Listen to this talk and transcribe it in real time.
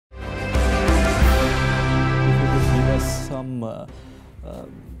some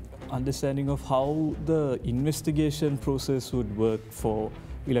understanding of how the investigation process would work for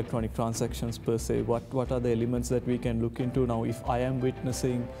electronic transactions per se. What are the elements that we can look into now if I am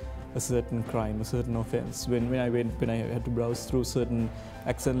witnessing a certain crime, a certain offense? When I had to browse through certain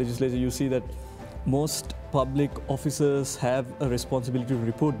acts and legislation, you see that most public officers have a responsibility to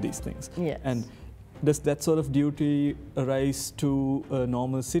report these things. Yes. And does that sort of duty arise to a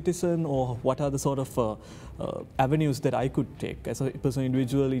normal citizen, or what are the sort of avenues that I could take as a personal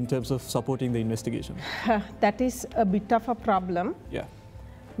individual in terms of supporting the investigation? That is a bit of a problem. Yeah.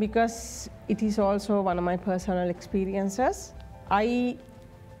 Because it is also one of my personal experiences. I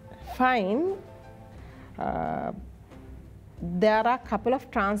find there are a couple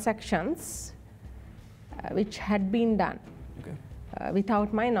of transactions which had been done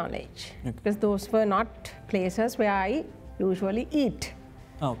without my knowledge, because those were not places where I usually eat.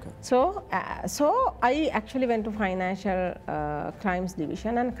 Okay. So I actually went to Financial Crimes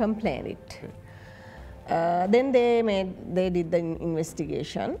Division and complained it. Okay. Then they did the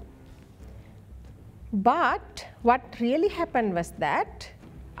investigation. But what really happened was that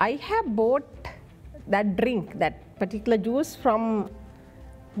I have bought that drink, that particular juice, from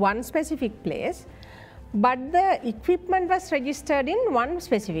one specific place, but the equipment was registered in one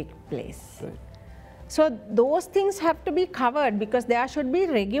specific place. Right. So those things have to be covered, because there should be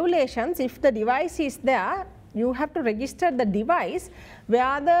regulations. If the device is there, you have to register the device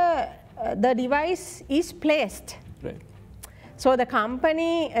where the device is placed. Right. So the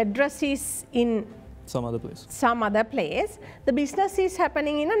company address is in some other place. The business is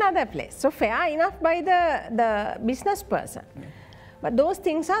happening in another place. So fair enough by the business person. Yeah. But those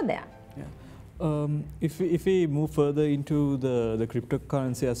things are there. Yeah. If we move further into the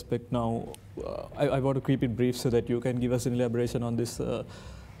cryptocurrency aspect now, I want to keep it brief so that you can give us an elaboration on this.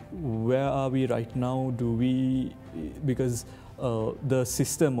 Where are we right now? Because the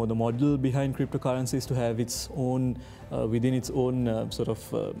system or the model behind cryptocurrency is to have its own, within its own sort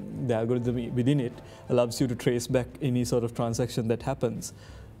of, the algorithm within it allows you to trace back any sort of transaction that happens.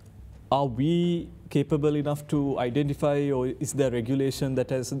 Are we capable enough to identify, or is there regulation that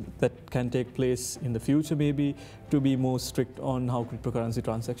can take place in the future maybe to be more strict on how cryptocurrency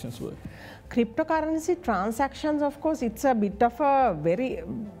transactions work? Cryptocurrency transactions, of course, it's a bit of a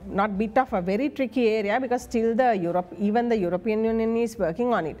very tricky area, because still even the European Union is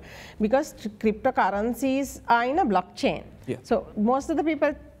working on it, because cryptocurrencies are in a blockchain. Yeah. So most of the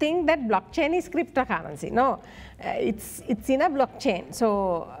people think that blockchain is cryptocurrency. No, it's in a blockchain.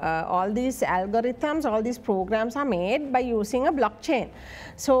 So all these algorithms, all these programs are made by using a blockchain.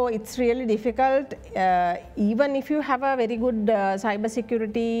 So it's really difficult, even if you have a very good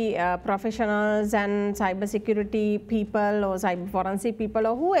cybersecurity professionals and cybersecurity people or cyber forensic people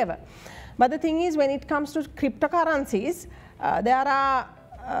or whoever. But the thing is, when it comes to cryptocurrencies, there are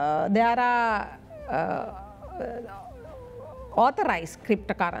authorized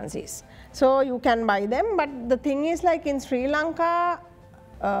cryptocurrencies. So you can buy them, but the thing is, like in Sri Lanka,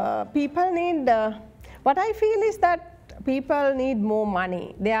 people need, what I feel is that people need more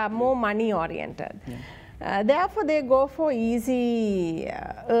money. They are more money oriented. Yeah. Therefore, they go for easy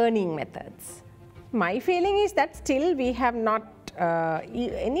earning methods. My feeling is that still we have not,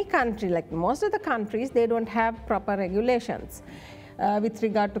 any country, like most of the countries, they don't have proper regulations with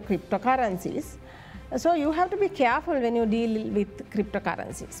regard to cryptocurrencies. So you have to be careful when you deal with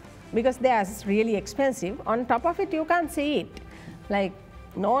cryptocurrencies, because they are really expensive. On top of it, you can't see it. Like,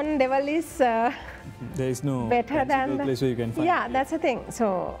 known devil is there is no better than place where you can find yeah, it. That's the thing.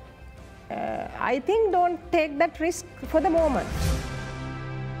 So I think don't take that risk for the moment.